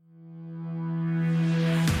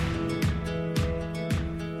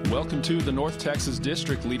Welcome to the North Texas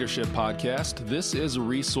District Leadership Podcast. This is a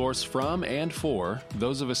resource from and for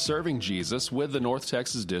those of us serving Jesus with the North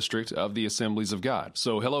Texas District of the Assemblies of God.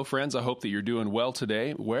 So hello, friends. I hope that you're doing well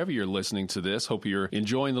today. Wherever you're listening to this, hope you're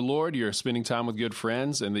enjoying the Lord, you're spending time with good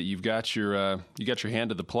friends, and that you've got your hand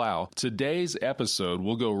to the plow. Today's episode,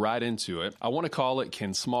 we'll go right into it. I want to call it,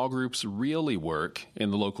 Can Small Groups Really Work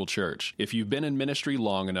in the Local Church? If you've been in ministry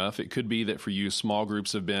long enough, it could be that for you, small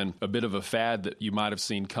groups have been a bit of a fad that you might have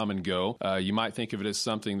seen come and go. You might think of it as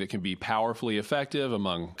something that can be powerfully effective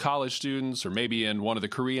among college students or maybe in one of the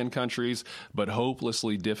Korean countries, but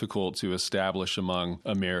hopelessly difficult to establish among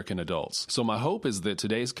American adults. So my hope is that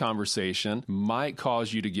today's conversation might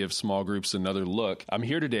cause you to give small groups another look. I'm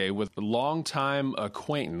here today with a longtime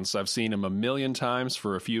acquaintance. I've seen him a million times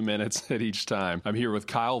for a few minutes at each time. I'm here with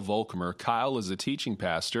Kyle Volkmer. Kyle is a teaching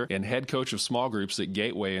pastor and head coach of small groups at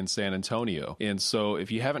Gateway in San Antonio. And so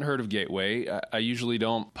if you haven't heard of Gateway, I usually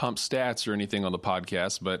don't pump stats or anything on the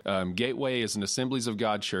podcast, but Gateway is an Assemblies of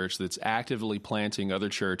God church that's actively planting other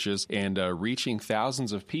churches and reaching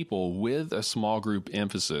thousands of people with a small group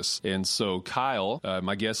emphasis. And so Kyle,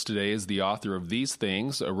 my guest today, is the author of These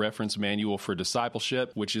Things, a reference manual for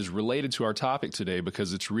discipleship, which is related to our topic today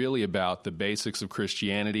because it's really about the basics of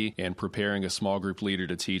Christianity and preparing a small group leader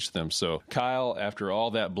to teach them. So Kyle, after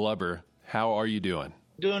all that blubber, how are you doing?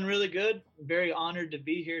 Doing really good. Very honored to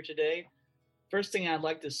be here today. First thing I'd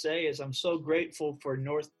like to say is I'm so grateful for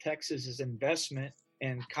North Texas's investment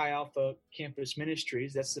in Chi Alpha Campus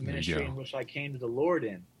Ministries. That's the ministry in which I came to the Lord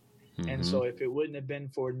in. Mm-hmm. And so if it wouldn't have been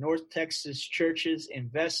for North Texas churches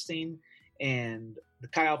investing in the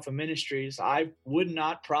Chi Alpha Ministries, I would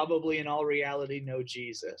not probably in all reality know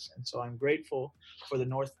Jesus. And so I'm grateful for the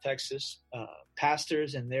North Texas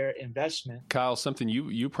pastors and their investment. Kyle, something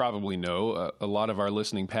you probably know, a lot of our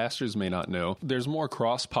listening pastors may not know, there's more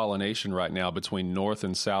cross-pollination right now between North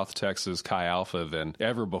and South Texas Chi Alpha than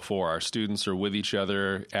ever before. Our students are with each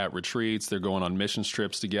other at retreats, they're going on missions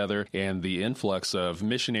trips together, and the influx of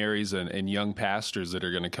missionaries and young pastors that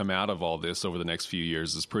are going to come out of all this over the next few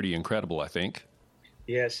years is pretty incredible, I think.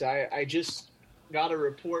 Yes, I just got a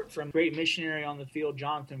report from great missionary on the field,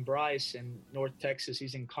 Jonathan Bryce in North Texas.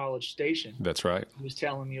 He's in College Station. That's right. He was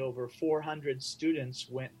telling me over 400 students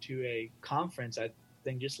went to a conference, I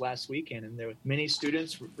think just last weekend, and there were many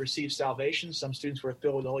students received salvation. Some students were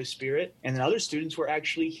filled with the Holy Spirit, and then other students were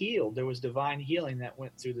actually healed. There was divine healing that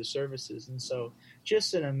went through the services. And so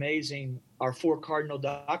just an amazing, our four cardinal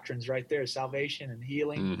doctrines right there, salvation and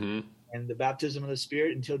healing. Mm-hmm. And the baptism of the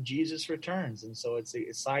Spirit until Jesus returns. And so it's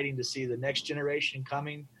exciting to see the next generation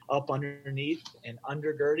coming up underneath and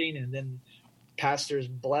undergirding, and then pastors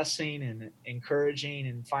blessing and encouraging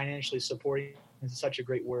and financially supporting. It's such a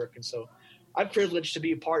great work. And so I'm privileged to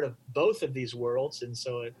be a part of both of these worlds. And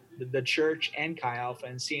so the church and Chi Alpha,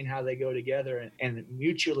 and seeing how they go together and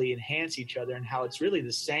mutually enhance each other, and how it's really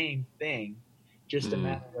the same thing, just a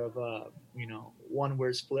matter of, one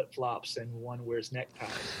wears flip-flops and one wears neckties.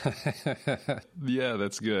 Yeah,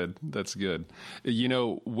 that's good. That's good.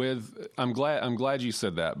 I'm glad you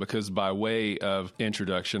said that, because by way of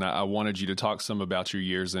introduction, I wanted you to talk some about your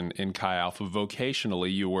years in Chi Alpha.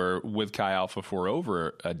 Vocationally, you were with Chi Alpha for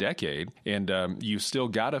over a decade, and you still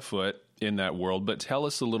got a foot in that world. But tell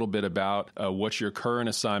us a little bit about what your current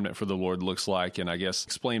assignment for the Lord looks like, and I guess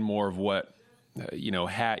explain more of what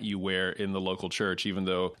hat you wear in the local church, even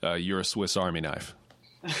though you're a Swiss Army knife.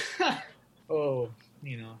 I've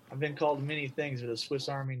been called many things, but a Swiss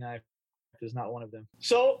Army knife is not one of them.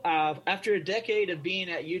 So after a decade of being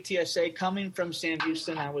at UTSA, coming from Sam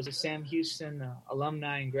Houston, I was a Sam Houston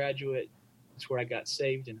alumni and graduate. That's where I got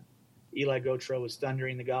saved. And Eli Gotro was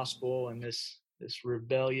thundering the gospel, and this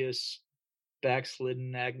rebellious,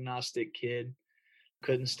 backslidden, agnostic kid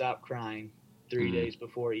couldn't stop crying 3 days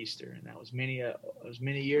before Easter, and that was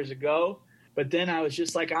many years ago. But then I was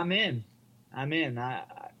just like, I'm in.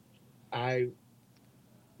 I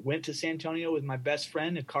went to San Antonio with my best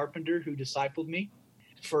friend, a carpenter who discipled me.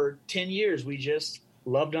 For 10 years, we just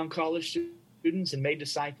loved on college students and made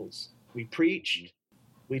disciples. We preached,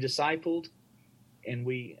 we discipled, and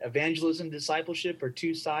evangelism and discipleship are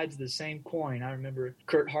two sides of the same coin. I remember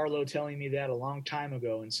Kurt Harlow telling me that a long time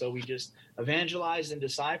ago. And so we just evangelized and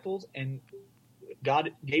discipled, and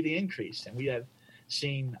God gave the increase, and we have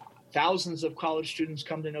seen thousands of college students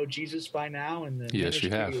come to know Jesus by now. And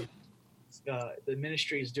the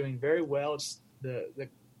ministry is doing very well. It's the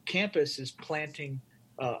campus is planting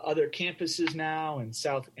other campuses now in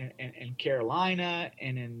South and Carolina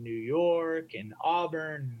and in New York and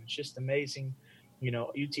Auburn. It's just amazing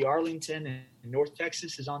UT Arlington and North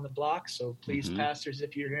Texas is on the block. So please, pastors,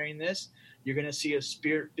 if you're hearing this, you're going to see a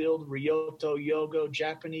spirit-filled Ryoto Yogo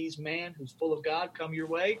Japanese man who's full of God come your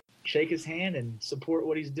way. Shake his hand and support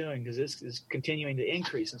what he's doing, because this is continuing to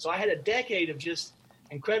increase. And so I had a decade of just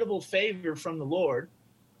incredible favor from the Lord.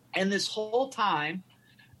 And this whole time,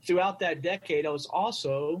 throughout that decade, I was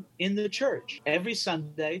also in the church every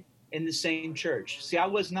Sunday in the same church. See, I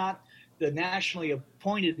was not the nationally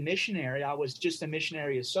appointed missionary. I was just a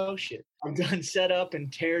missionary associate. I've done set up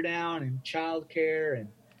and tear down and childcare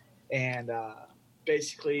and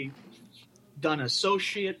basically done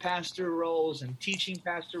associate pastor roles and teaching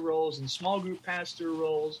pastor roles and small group pastor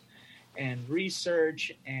roles and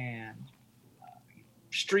research and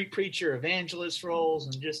street preacher evangelist roles.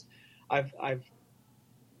 And just I've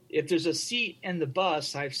if there's a seat in the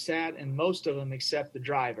bus, I've sat in most of them except the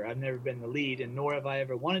driver. I've never been the lead, and nor have I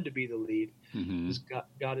ever wanted to be the lead. Because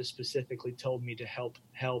God has specifically told me to help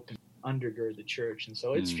and undergird the church. And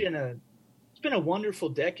so it's been a wonderful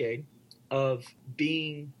decade of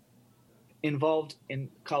being involved in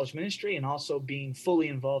college ministry and also being fully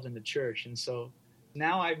involved in the church. And so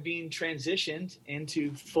now I've been transitioned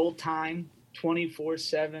into full-time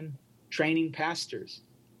 24/7 training pastors,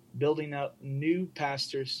 building up new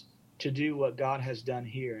pastors to do what God has done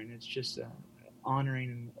here. And it's just an honoring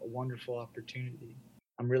and a wonderful opportunity.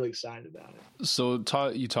 I'm really excited about it. So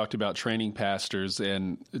you talked about training pastors,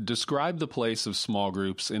 and describe the place of small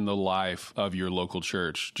groups in the life of your local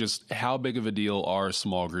church. Just how big of a deal are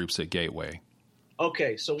small groups at Gateway?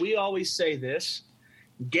 Okay, so we always say this.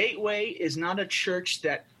 Gateway is not a church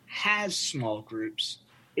that has small groups.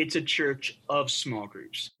 It's a church of small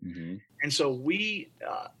groups. And so we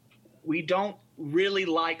don't really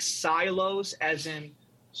like silos, as in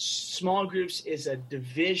small groups is a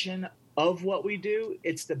division of what we do.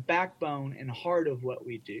 It's the backbone and heart of what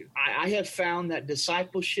we do. I have found that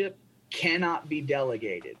discipleship cannot be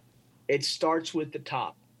delegated. It starts with the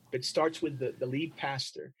top. It starts with the lead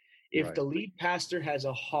pastor. If the lead pastor has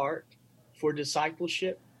a heart for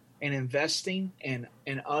discipleship and investing in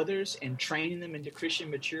others and training them into Christian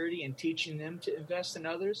maturity and teaching them to invest in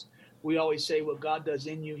others, we always say what God does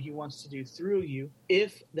in you, he wants to do through you.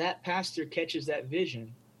 If that pastor catches that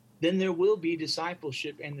vision, then there will be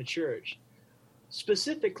discipleship in the church.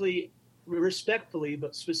 Specifically, respectfully,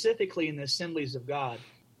 but specifically in the Assemblies of God,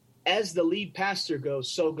 as the lead pastor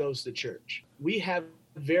goes, so goes the church. We have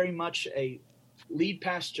very much a lead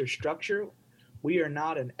pastor structure. We are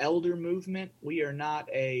not an elder movement. We are not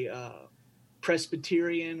a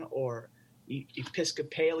Presbyterian or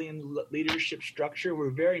Episcopalian leadership structure.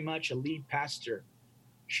 We're very much a lead pastor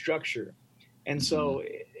structure. And so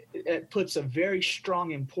it puts a very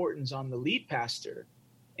strong importance on the lead pastor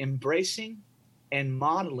embracing and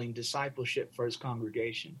modeling discipleship for his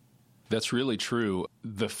congregation. That's really true.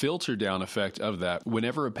 The filter down effect of that,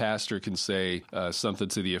 whenever a pastor can say something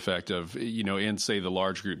to the effect of, in, say, the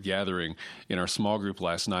large group gathering, in our small group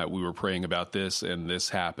last night, we were praying about this and this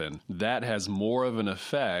happened. That has more of an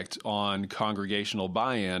effect on congregational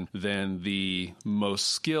buy-in than the most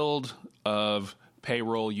skilled of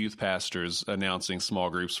payroll youth pastors announcing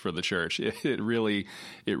small groups for the church. It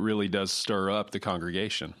really does stir up the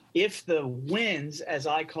congregation. If the wins, as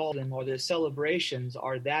I call them, or the celebrations,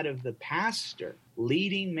 are that of the pastor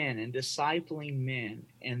leading men and discipling men,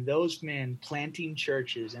 and those men planting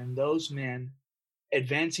churches, and those men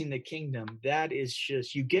advancing the kingdom, that is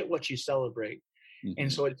just, you get what you celebrate.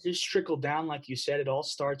 And so it just trickled down, like you said. It all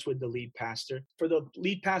starts with the lead pastor. For the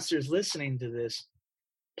lead pastors listening to this,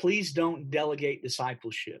 please don't delegate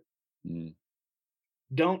discipleship.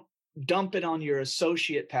 Don't dump it on your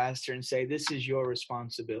associate pastor and say, this is your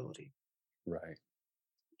responsibility. Right.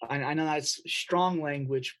 I know that's strong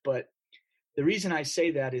language, but the reason I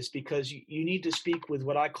say that is because you need to speak with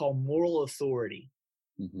what I call moral authority,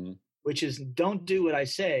 which is don't do what I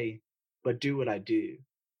say, but do what I do.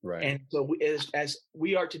 Right. And so as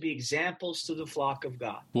we are to be examples to the flock of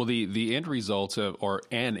God. Well, the end result of, or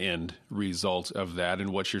an end result of that, and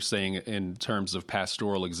what you're saying in terms of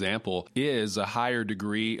pastoral example, is a higher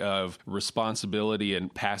degree of responsibility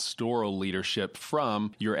and pastoral leadership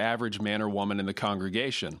from your average man or woman in the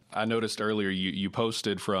congregation. I noticed earlier you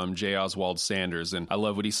posted from J. Oswald Sanders, and I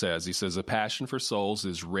love what he says. He says, a passion for souls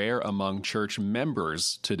is rare among church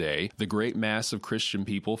members today. The great mass of Christian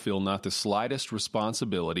people feel not the slightest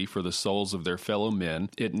responsibility responsibility for the souls of their fellow men,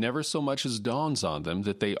 it never so much as dawns on them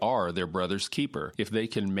that they are their brother's keeper. If they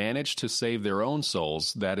can manage to save their own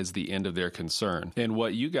souls, that is the end of their concern. And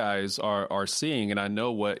what you guys are seeing, and I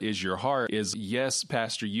know what is your heart, is yes,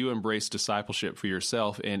 Pastor, you embrace discipleship for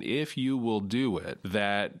yourself, and if you will do it,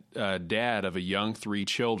 that dad of a young 3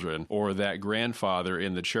 children or that grandfather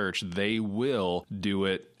in the church, they will do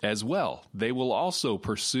it as well. They will also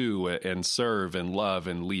pursue and serve and love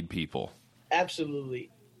and lead people. Absolutely.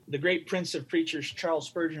 The great prince of preachers, Charles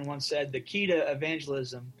Spurgeon, once said, the key to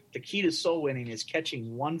evangelism, the key to soul winning is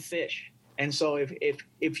catching one fish. And so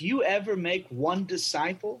if you ever make one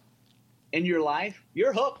disciple in your life,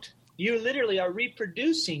 you're hooked. You literally are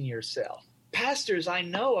reproducing yourself. Pastors, I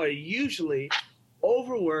know, are usually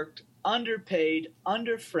overworked, underpaid,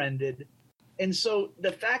 underfriended. And so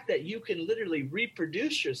the fact that you can literally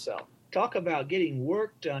reproduce yourself, talk about getting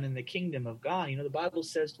work done in the kingdom of God. You know, the Bible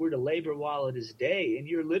says we're to labor while it is day. And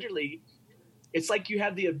you're literally, it's like you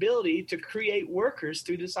have the ability to create workers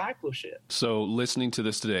through discipleship. So listening to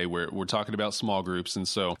this today, we're talking about small groups. And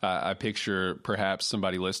so I picture perhaps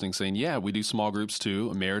somebody listening saying, yeah, we do small groups too,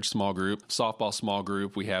 a marriage small group, softball small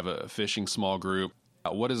group. We have a fishing small group.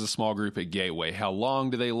 What is a small group at Gateway? How long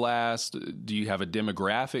do they last? Do you have a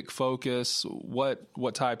demographic focus?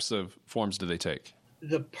 What types of forms do they take?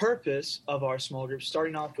 The purpose of our small group,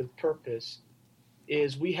 starting off with purpose,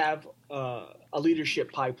 is we have a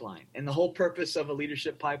leadership pipeline. And the whole purpose of a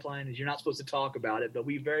leadership pipeline is you're not supposed to talk about it, but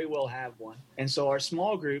we very well have one. And so our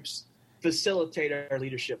small groups facilitate our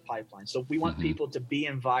leadership pipeline. So we want people to be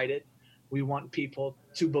invited. We want people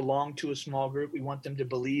to belong to a small group. We want them to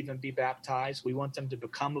believe and be baptized. We want them to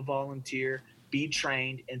become a volunteer, be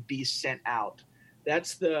trained, and be sent out.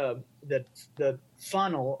 That's the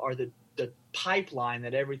funnel or the pipeline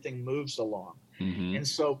that everything moves along. And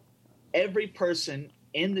so every person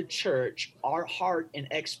in the church, our heart and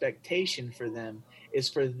expectation for them is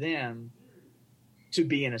for them to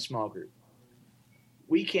be in a small group.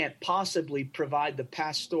 We can't possibly provide the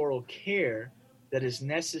pastoral care that is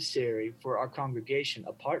necessary for our congregation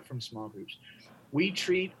apart from small groups. We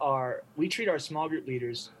treat our small group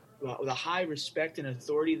leaders with a high respect and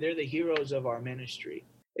authority. They're the heroes of our ministry.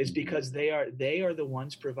 It's because they are the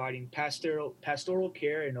ones providing pastoral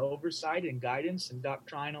care and oversight and guidance and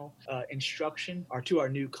doctrinal instruction to our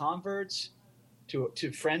new converts,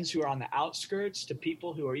 to friends who are on the outskirts, to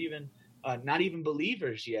people who are even not even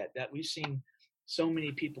believers yet, that we've seen so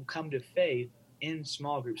many people come to faith in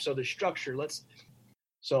small groups. So the structure,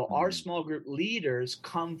 our small group leaders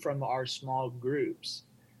come from our small groups.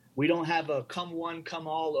 We don't have a come one, come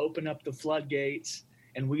all, open up the floodgates.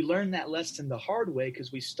 And we learned that lesson the hard way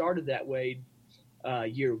because we started that way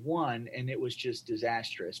year one, and it was just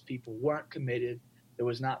disastrous. People weren't committed. There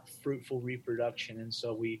was not fruitful reproduction. And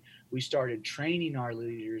so we started training our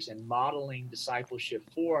leaders and modeling discipleship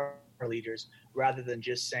for our leaders rather than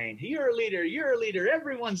just saying, you're a leader,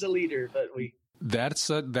 everyone's a leader. But That's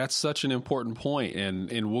such an important point,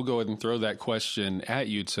 and we'll go ahead and throw that question at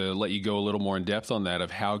you to let you go a little more in depth on that of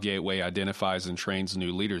how Gateway identifies and trains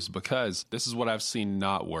new leaders, because this is what I've seen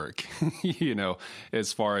not work,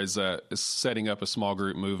 as far as setting up a small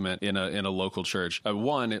group movement in a local church.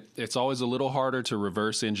 One, it's always a little harder to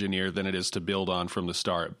reverse engineer than it is to build on from the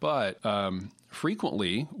start, but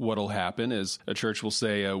frequently what'll happen is a church will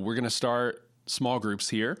say, we're going to start small groups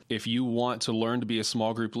here. If you want to learn to be a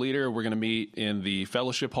small group leader, we're going to meet in the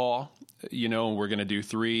fellowship hall, and we're going to do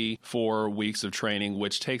 3-4 weeks of training,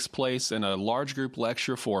 which takes place in a large group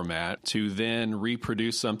lecture format to then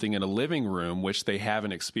reproduce something in a living room, which they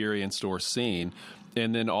haven't experienced or seen.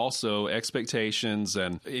 And then also expectations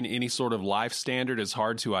and any sort of life standard is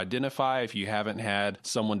hard to identify. If you haven't had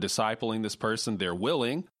someone discipling this person, they're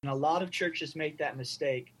willing. And a lot of churches make that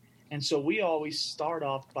mistake. And so we always start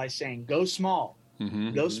off by saying, go small,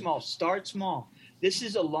 go small, start small. This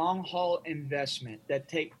is a long haul investment that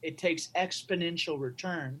takes exponential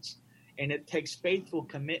returns, and it takes faithful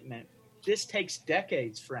commitment. This takes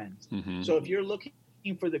decades, friends. So if you're looking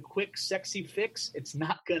for the quick, sexy fix, it's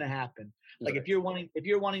not going to happen. Like if you're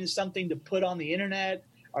wanting something to put on the internet,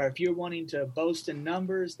 or if you're wanting to boast in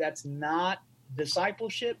numbers, that's not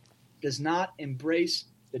discipleship, does not embrace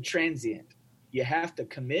the transient. You have to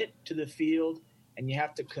commit to the field, and you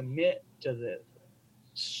have to commit to the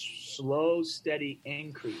slow, steady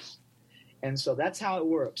increase. And so that's how it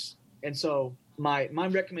works. And so my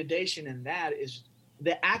recommendation in that is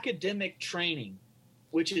the academic training,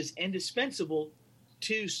 which is indispensable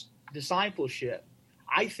to discipleship,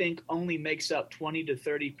 I think only makes up 20 to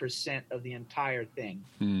 30% of the entire thing.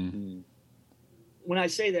 When I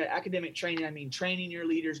say that academic training, I mean training your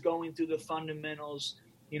leaders, going through the fundamentals,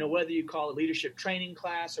 whether you call it leadership training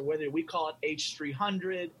class or whether we call it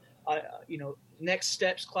H300, next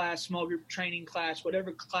steps class, small group training class,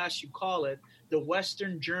 whatever class you call it, the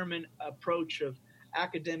Western German approach of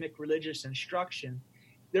academic religious instruction,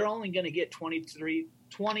 they're only going to get 20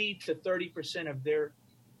 to 30% of their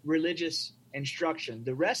religious instruction.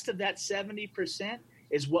 The rest of that 70%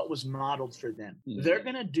 is what was modeled for them. Mm-hmm. They're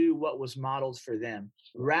going to do what was modeled for them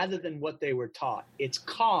rather than what they were taught. It's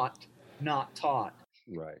caught, not taught.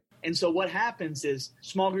 Right. And so what happens is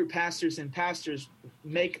small group pastors and pastors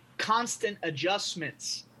make constant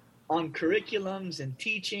adjustments on curriculums and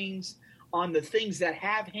teachings, on the things that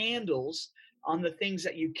have handles, on the things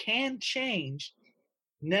that you can change,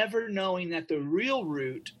 never knowing that the real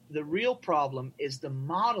root, the real problem is the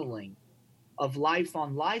modeling of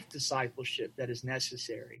life-on-life discipleship that is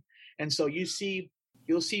necessary. And so you'll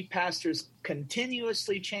see pastors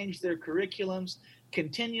continuously change their curriculums,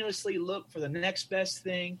 continuously look for the next best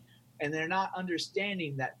thing, and they're not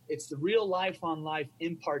understanding that it's the real life-on-life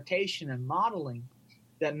impartation and modeling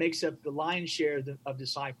that makes up the lion's share of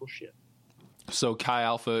discipleship. So Chi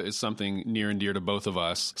Alpha is something near and dear to both of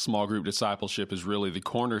us. Small group discipleship is really the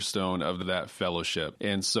cornerstone of that fellowship.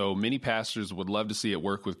 And so many pastors would love to see it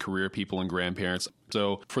work with career people and grandparents.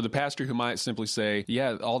 So for the pastor who might simply say,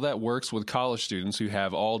 yeah, all that works with college students who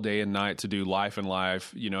have all day and night to do life and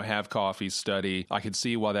life, have coffee, study, I could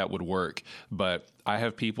see why that would work. But I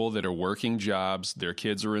have people that are working jobs, their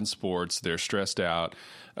kids are in sports, they're stressed out.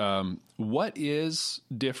 What is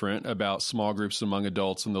different about small groups among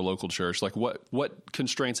adults in the local church? Like what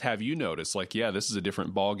constraints have you noticed? Like, yeah, this is a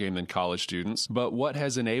different ballgame than college students, but what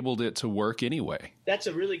has enabled it to work anyway? That's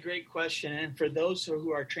a really great question. And for those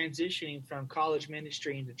who are transitioning from college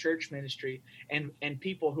ministry into church ministry and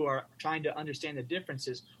people who are trying to understand the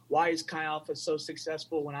differences, why is Chi Alpha so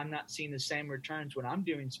successful when I'm not seeing the same returns when I'm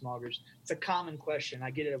doing small groups? It's a common question.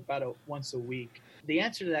 I get it about once a week. The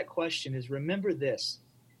answer to that question is, remember this: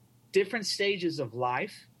 different stages of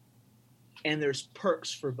life, and there's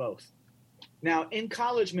perks for both. Now, in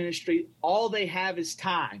college ministry, all they have is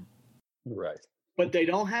time. Right. But they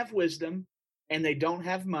don't have wisdom, and they don't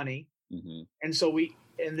have money. Mm-hmm. And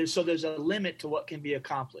so there's a limit to what can be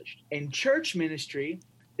accomplished. In church ministry,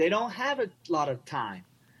 they don't have a lot of time.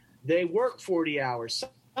 They work 40 hours.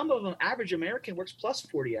 Some of them, average American, works plus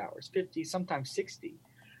 40 hours, 50, sometimes 60.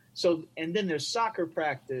 So, and then there's soccer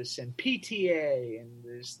practice and PTA, and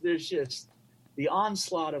there's just the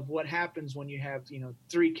onslaught of what happens when you have,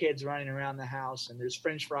 3 kids running around the house, and there's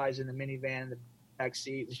French fries in the minivan in the back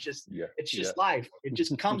seat. It's just life. It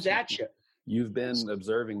just comes at you. You've been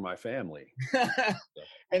observing my family.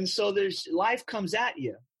 And so life comes at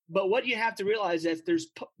you. But what you have to realize is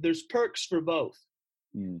there's perks for both.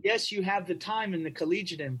 Mm. Yes, you have the time in the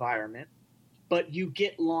collegiate environment, but you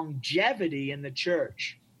get longevity in the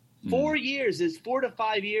church. 4 years is 4 to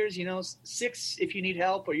 5 years, 6 if you need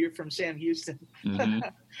help or you're from Sam Houston, mm-hmm.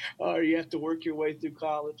 or you have to work your way through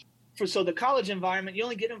college. So the college environment, you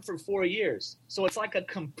only get them for 4 years. So it's like a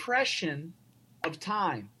compression of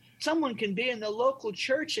time. Someone can be in the local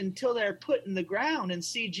church until they're put in the ground and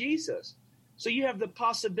see Jesus. So you have the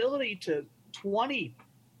possibility to 20,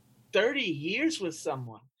 30 years with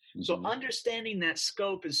someone. Mm-hmm. So understanding that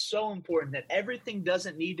scope is so important, that everything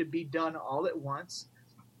doesn't need to be done all at once,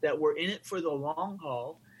 that we're in it for the long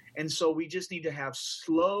haul. And so we just need to have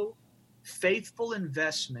slow, faithful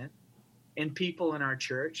investment in people in our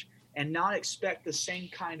church and not expect the same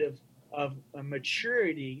kind of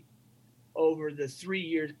maturity over the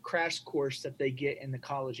 3-year crash course that they get in the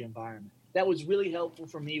college environment. That was really helpful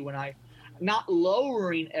for me when not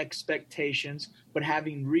lowering expectations, but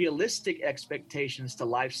having realistic expectations to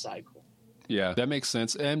life cycle. Yeah, that makes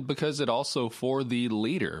sense. And because it also, for the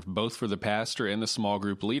leader, both for the pastor and the small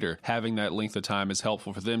group leader, having that length of time is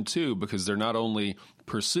helpful for them too, because they're not only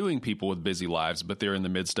pursuing people with busy lives, but they're in the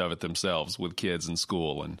midst of it themselves with kids and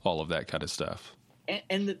school and all of that kind of stuff.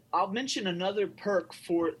 And I'll mention another perk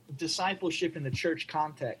for discipleship in the church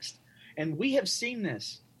context. And we have seen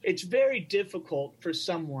this. It's very difficult for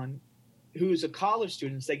someone who's a college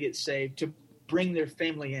student, they get saved, to bring their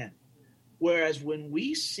family in. Whereas when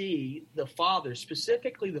we see the father,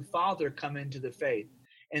 specifically the father, come into the faith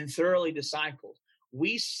and thoroughly discipled,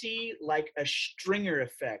 we see like a stringer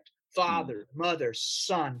effect. Father, mother,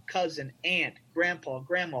 son, cousin, aunt, grandpa,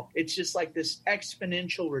 grandma. It's just like this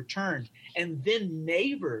exponential return. And then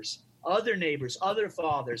neighbors, other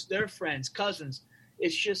fathers, their friends, cousins.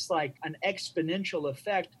 It's just like an exponential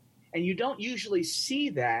effect. And you don't usually see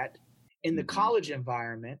that in the college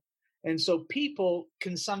environment. And so people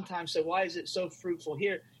can sometimes say, why is it so fruitful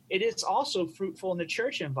here? It is also fruitful in the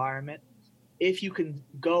church environment if you can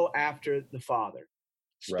go after the Father.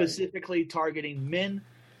 specifically targeting men,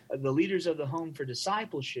 the leaders of the home, for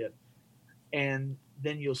discipleship. And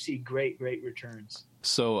then you'll see great returns.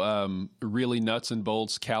 So really nuts and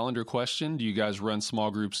bolts calendar question. Do you guys run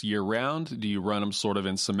small groups year round? Do you run them sort of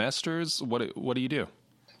in semesters? What do you do?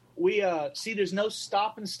 We see there's no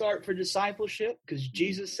stop and start for discipleship, because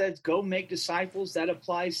Jesus says, go make disciples. That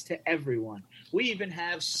applies to everyone. We even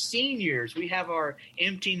have seniors. We have our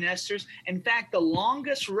empty nesters. In fact, the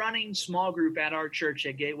longest running small group at our church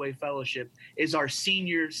at Gateway Fellowship is our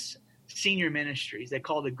senior ministries. They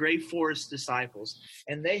call the Gray Forest Disciples.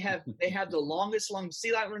 And they have the longest,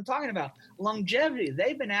 see, like what I'm talking about, longevity.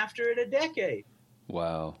 They've been after it a decade.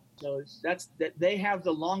 Wow. So they have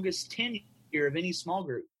the longest tenure of any small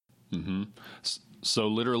group. Mm-hmm. So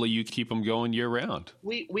literally you keep them going year round.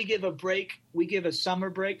 We give a break. We give a summer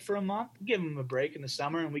break for a month. We give them a break in the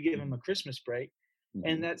summer, and we give them a Christmas break. Mm-hmm.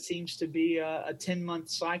 And that seems to be a 10-month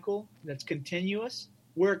cycle that's continuous.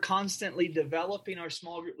 We're constantly developing our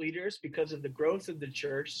small group leaders because of the growth of the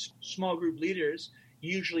church. Small group leaders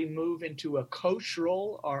usually move into a coach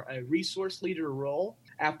role or a resource leader role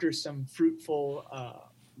after some fruitful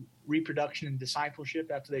reproduction and discipleship,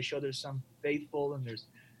 after they show there's some faithful and there's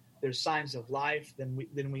signs of life,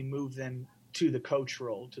 then we move them to the coach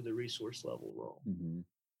role, to the resource level role. Mm-hmm.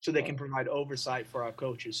 So they can provide oversight for our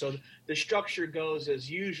coaches. So the structure goes as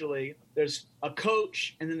usually there's a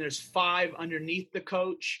coach, and then there's 5 underneath the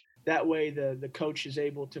coach. That way the coach is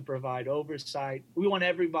able to provide oversight. We want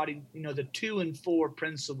everybody, the 2 and 4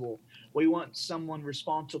 principle. We want someone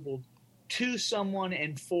responsible to someone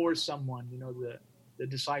and for someone, the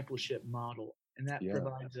discipleship model. And that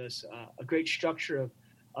provides us a great structure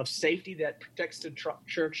of safety that protects the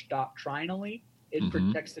church doctrinally. It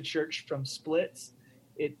protects the church from splits.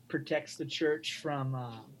 It protects the church from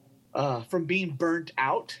being burnt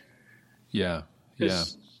out. Yeah.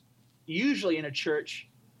 Usually in a church,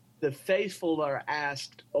 the faithful are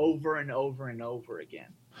asked over and over and over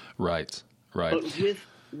again. Right. But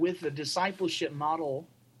with the discipleship model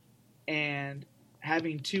and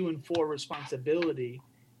having 2 and 4 responsibility,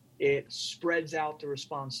 it spreads out the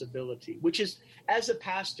responsibility, which is, as a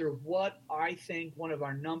pastor, what I think one of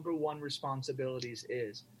our number one responsibilities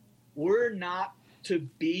is. We're not to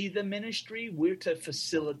be the ministry. We're to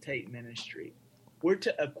facilitate ministry. We're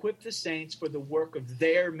to equip the saints for the work of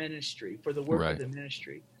their ministry, for the work of the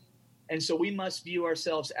ministry. And so we must view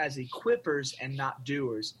ourselves as equippers and not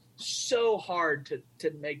doers. So hard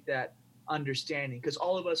to make that understanding, because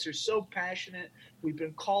all of us are so passionate. We've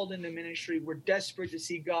been called into ministry. We're desperate to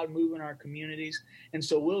see God move in our communities. And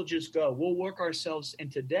so we'll just go. We'll work ourselves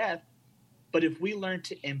into death. But if we learn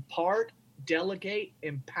to impart, delegate,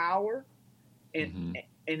 empower, and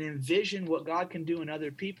envision what God can do in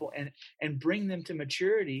other people and bring them to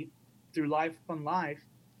maturity through life upon life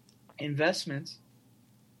investments,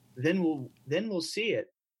 then we'll see it.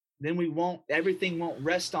 Then everything won't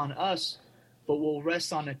rest on us, but will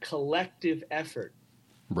rest on a collective effort.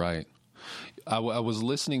 Right. I was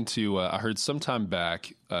listening to, I heard sometime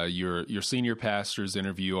back, your senior pastor's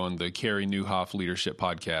interview on the Carey Nieuwhof Leadership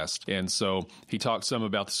Podcast. And so he talked some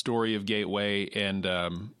about the story of Gateway and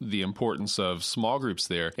the importance of small groups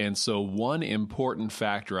there. And so one important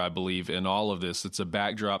factor, I believe, in all of this, it's a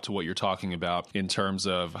backdrop to what you're talking about in terms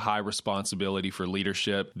of high responsibility for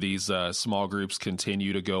leadership. These small groups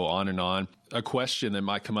continue to go on and on. A question that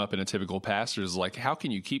might come up in a typical pastor is like, how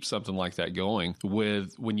can you keep something like that going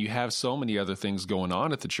when you have so many other things going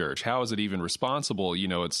on at the church? How is it even responsible,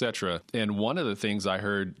 et cetera? And one of the things I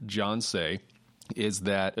heard John say is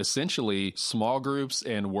that essentially small groups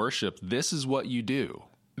and worship, this is what you do.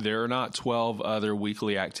 There are not 12 other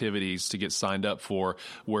weekly activities to get signed up for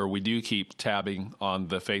where we do keep tabbing on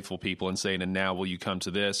the faithful people and saying, and now will you come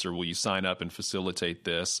to this, or will you sign up and facilitate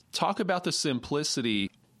this? Talk about the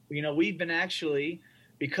simplicity. We've been actually,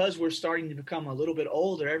 because we're starting to become a little bit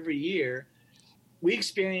older every year, we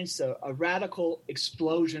experienced a radical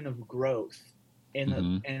explosion of growth in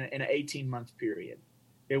an 18-month period.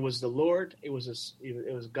 It was the Lord, it was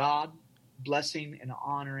God blessing and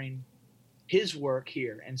honoring His work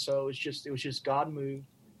here, and so it was just God moved,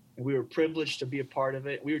 and we were privileged to be a part of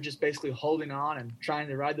it. We were just basically holding on and trying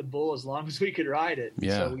to ride the bull as long as we could ride it.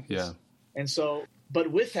 But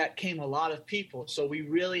with that came a lot of people. So we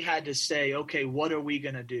really had to say, okay, what are we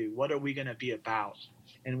going to do? What are we going to be about?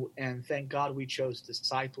 And thank God we chose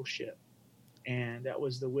discipleship. And that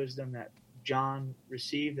was the wisdom that John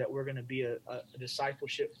received, that we're going to be a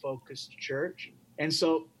discipleship-focused church. And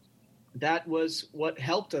so that was what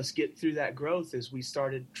helped us get through that growth, as we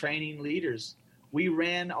started training leaders. We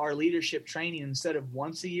ran our leadership training instead of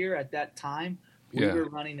once a year at that time. We were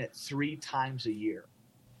running it 3 times a year.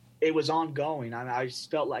 it was ongoing. I just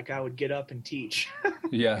felt like I would get up and teach.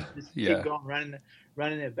 Yeah. Just Yeah. keep going,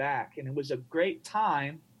 running it back. And it was a great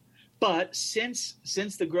time. But since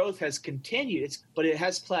the growth has continued, but it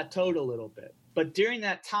has plateaued a little bit. But during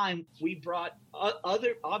that time, we brought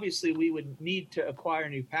obviously we would need to acquire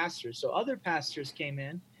new pastors. So other pastors came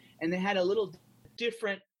in and they had a little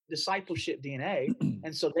different discipleship DNA.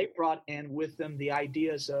 And so they brought in with them the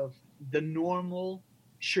ideas of the normal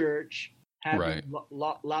church having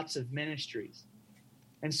lots of ministries.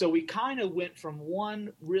 And so we kind of went from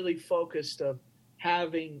one really focused of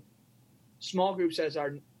having small groups as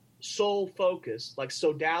our sole focus, like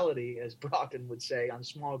sodality, as Brockton would say, on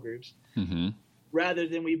small groups, rather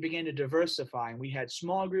than we began to diversify. And we had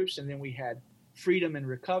small groups, and then we had freedom and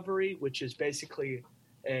recovery, which is basically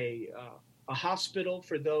a hospital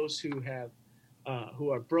for those who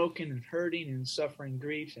are broken and hurting and suffering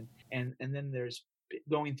grief, and then there's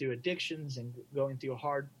going through addictions and going through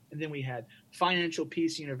and then we had Financial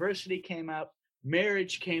Peace University came up,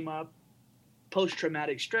 marriage came up,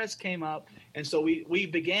 post-traumatic stress came up. And so we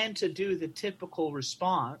began to do the typical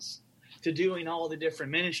response to doing all the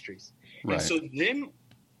different ministries. Right. And so then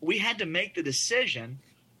we had to make the decision,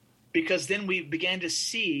 because then we began to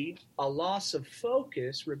see a loss of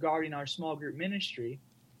focus regarding our small group ministry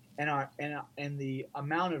and the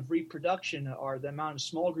amount of reproduction or the amount of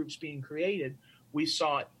small groups being created. We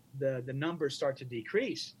saw the numbers start to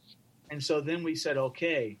decrease. And so then we said,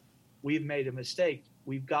 okay, we've made a mistake.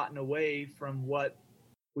 We've gotten away from what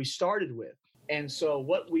we started with. And so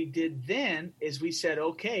what we did then is we said,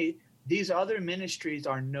 okay, these other ministries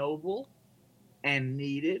are noble and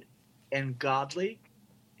needed and godly,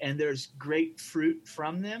 and there's great fruit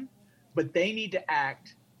from them, but they need to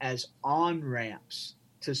act as on-ramps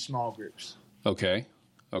to small groups. Okay.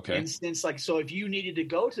 And since, so if you needed to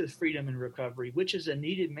go to freedom and recovery, which is a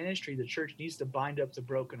needed ministry, the church needs to bind up the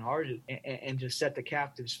brokenhearted and to set the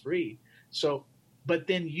captives free. So, but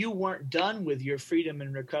then you weren't done with your freedom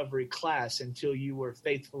and recovery class until you were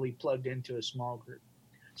faithfully plugged into a small group.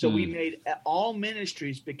 So we made all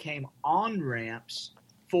ministries became on-ramps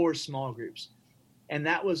for small groups. And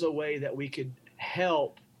that was a way that we could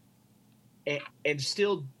help and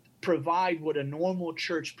still provide what a normal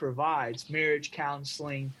church provides: marriage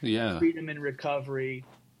counseling, freedom and recovery,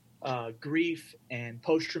 grief and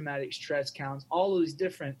post-traumatic stress counseling, all of these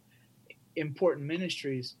different important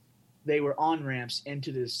ministries. They were on-ramps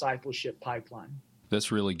into the discipleship pipeline.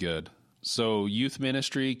 That's really good. So youth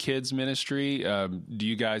ministry, kids ministry, do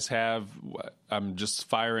you guys have, I'm just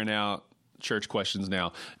firing out church questions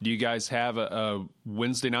now. Do you guys have a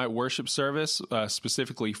Wednesday night worship service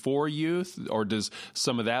specifically for youth, or does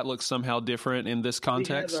some of that look somehow different in this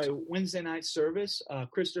context? We have a Wednesday night service.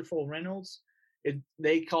 Christopher Reynolds,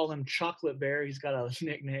 they call him Chocolate Bear. He's got a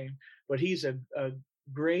nickname, but he's a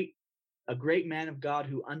great man of God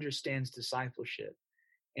who understands discipleship.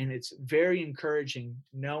 And it's very encouraging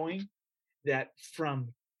knowing that from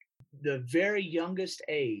the very youngest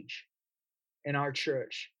age in our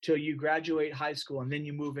church till you graduate high school and then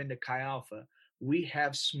you move into Chi Alpha, we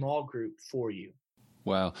have small group for you.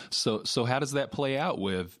 Wow. So how does that play out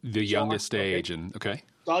with the youngest age? And So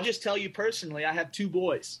I'll just tell you personally, I have two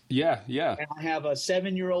boys. Yeah. And I have a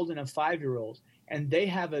 7-year-old and a 5-year-old. And they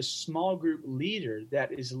have a small group leader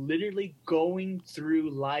that is literally going through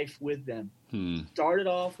life with them. Started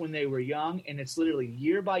off when they were young, and it's literally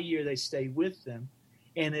year by year they stay with them.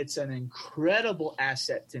 And it's an incredible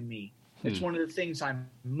asset to me. It's one of the things I'm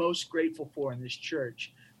most grateful for in this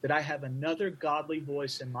church, that I have another godly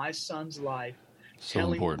voice in my son's life.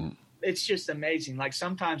 So important. It's just amazing. Like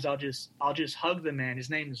sometimes I'll just hug the man. His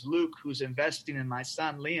name is Luke, who's investing in my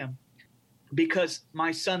son Liam, because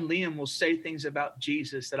my son Liam will say things about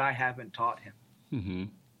Jesus that I haven't taught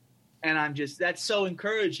him. And that's so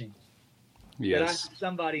encouraging. Yes. That I have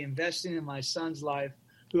somebody investing in my son's life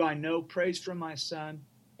who I know prays for my son.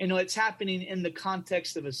 It's happening in the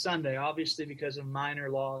context of a Sunday, obviously, because of minor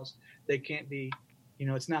laws. They can't be,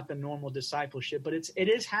 it's not the normal discipleship, but it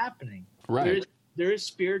is happening. Right. There is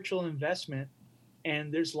spiritual investment,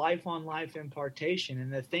 and there's life on life impartation.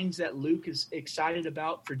 And the things that Luke is excited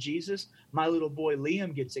about for Jesus, my little boy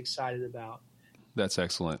Liam gets excited about. That's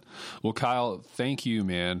excellent. Well, Kyle, thank you,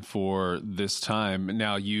 man, for this time.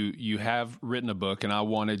 Now, you have written a book, and I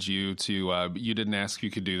wanted you to, you didn't ask if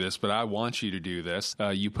you could do this, but I want you to do this.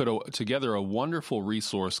 You put together a wonderful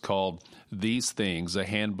resource called These Things, a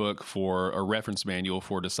handbook for a reference manual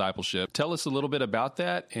for discipleship. Tell us a little bit about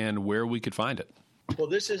that and where we could find it. Well,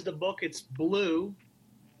 this is the book. It's blue,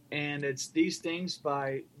 and it's These Things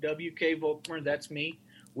by W.K. Volkmer. That's me.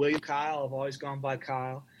 William Kyle. I've always gone by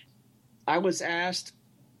Kyle. I was asked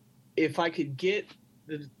if I could get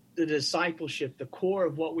the discipleship, the core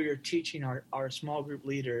of what we are teaching our small group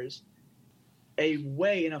leaders, a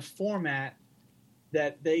way in a format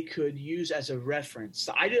that they could use as a reference.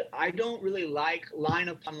 So I don't really like line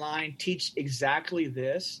upon line, teach exactly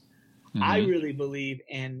this. Mm-hmm. I really believe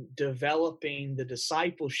in developing the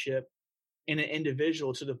discipleship in an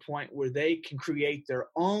individual to the point where they can create their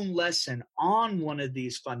own lesson on one of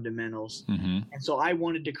these fundamentals. Mm-hmm. And so I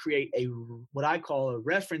wanted to create what I call a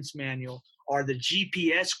reference manual, or the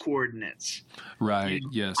GPS coordinates. Right,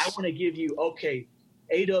 yes. I want to give you,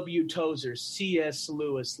 A.W. Tozer, C.S.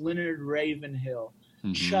 Lewis, Leonard Ravenhill,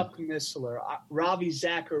 mm-hmm. Chuck Missler, Ravi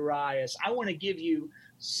Zacharias. I want to give you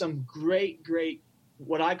some great,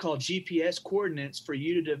 what I call GPS coordinates for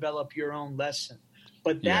you to develop your own lesson.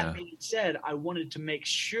 But that being said, I wanted to make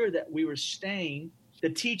sure that we were staying the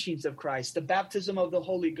teachings of Christ, the baptism of the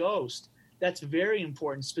Holy Ghost. That's very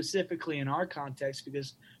important, specifically in our context,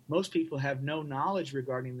 because most people have no knowledge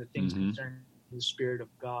regarding the things mm-hmm. concerning the Spirit of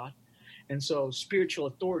God. And so spiritual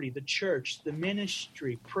authority, the church, the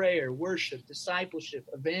ministry, prayer, worship, discipleship,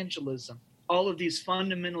 evangelism, all of these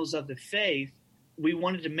fundamentals of the faith, we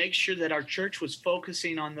wanted to make sure that our church was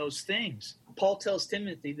focusing on those things. Paul tells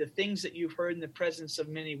Timothy, the things that you've heard in the presence of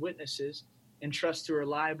many witnesses, entrust to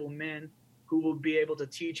reliable men who will be able to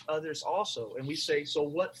teach others also. And we say, so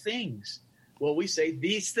what things? Well, we say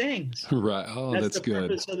these things. Right. Oh, that's the good.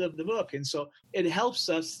 Purpose of the book. And so it helps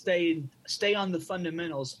us stay on the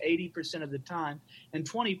fundamentals 80% of the time, and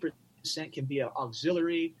 20% can be an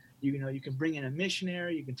auxiliary. You can bring in a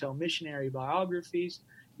missionary. You can tell missionary biographies.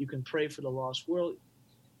 You can pray for the lost world.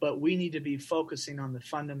 But we need to be focusing on the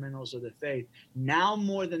fundamentals of the faith now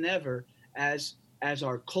more than ever. As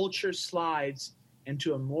our culture slides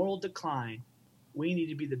into a moral decline, we need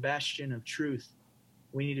to be the bastion of truth.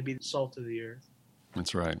 We need to be the salt of the earth.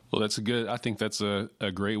 That's right. Well, I think that's a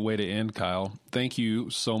great way to end, Kyle. Thank you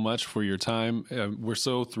so much for your time. We're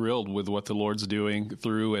so thrilled with what the Lord's doing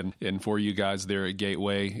through and for you guys there at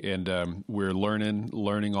Gateway, and we're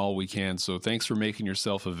learning all we can. So thanks for making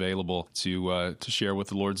yourself available to share what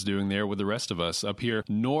the Lord's doing there with the rest of us up here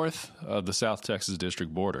north of the South Texas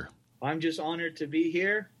District border. I'm just honored to be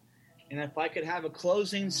here. And if I could have a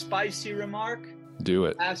closing spicy remark. Do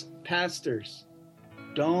it. Pastors,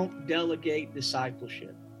 don't delegate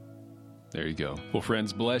discipleship. There you go. Well,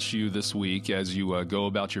 friends, bless you this week as you go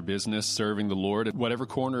about your business, serving the Lord at whatever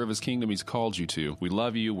corner of His kingdom He's called you to. We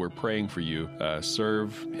love you. We're praying for you.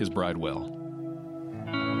 Serve His bride well.